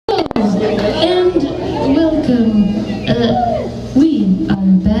We are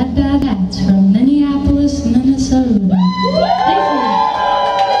Bad Bad Hats from Minneapolis, Minnesota.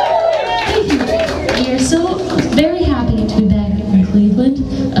 Thank you. We are so very happy to be back in Cleveland.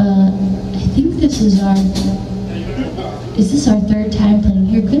 I think this is our third time playing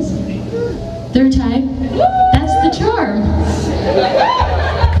here, Chris? Third time? That's the charm.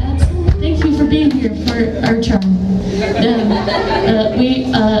 Thank you for being here for our charm.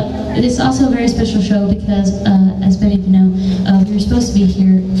 It is also a very special show because, as many of you know, we were supposed to be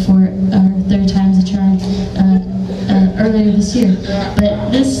here for our third time's the charm earlier this year,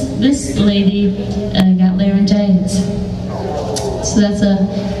 but this lady got laryngitis. So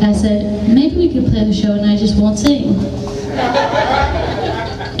I said, maybe we could play the show and I just won't sing.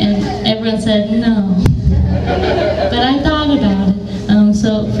 And everyone said no. But I thought about it.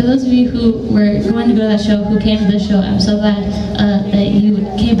 So for those of you who were going to go to that show, who came to this show, I'm so glad that you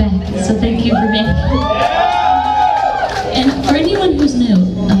came back. So thank you for being here. And for anyone who's new,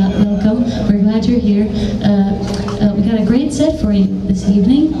 welcome. We're glad you're here. We got a great set for you this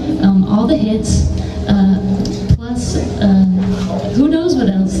evening. All the hits, plus who knows what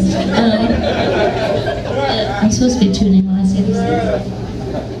else. I'm supposed to be tuning